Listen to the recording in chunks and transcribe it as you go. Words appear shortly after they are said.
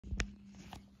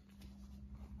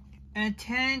At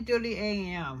 10:30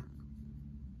 a.m.,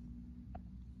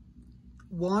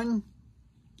 one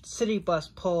city bus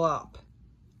pulled up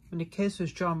when the kids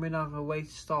was jumping off a late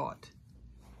start.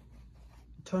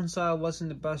 It turns out it wasn't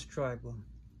the bus driver.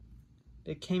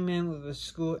 They came in with a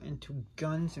school into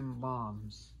guns and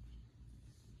bombs.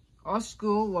 Our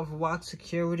school with lax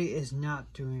security is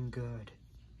not doing good.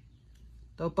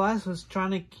 The bus was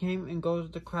trying to came and go to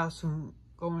the classroom,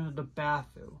 going to the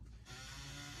bathroom.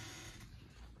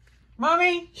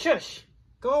 Mommy, shush,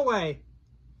 go away.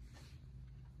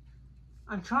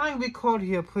 I'm trying to record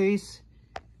here, please.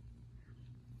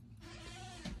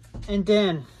 And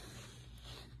then,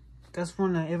 that's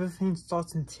when everything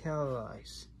starts to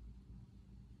terrorize.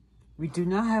 We do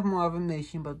not have more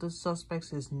information, but the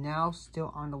suspect is now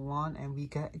still on the run, and we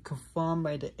got it confirmed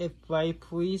by the FBI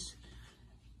police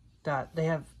that they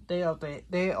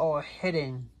are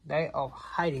hiding. They are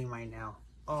hiding right now.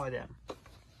 All of them.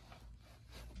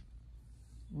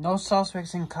 No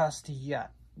suspects in custody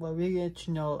yet. But we'll let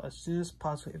you know as soon as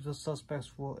possible if the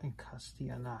suspects were in custody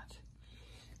or not.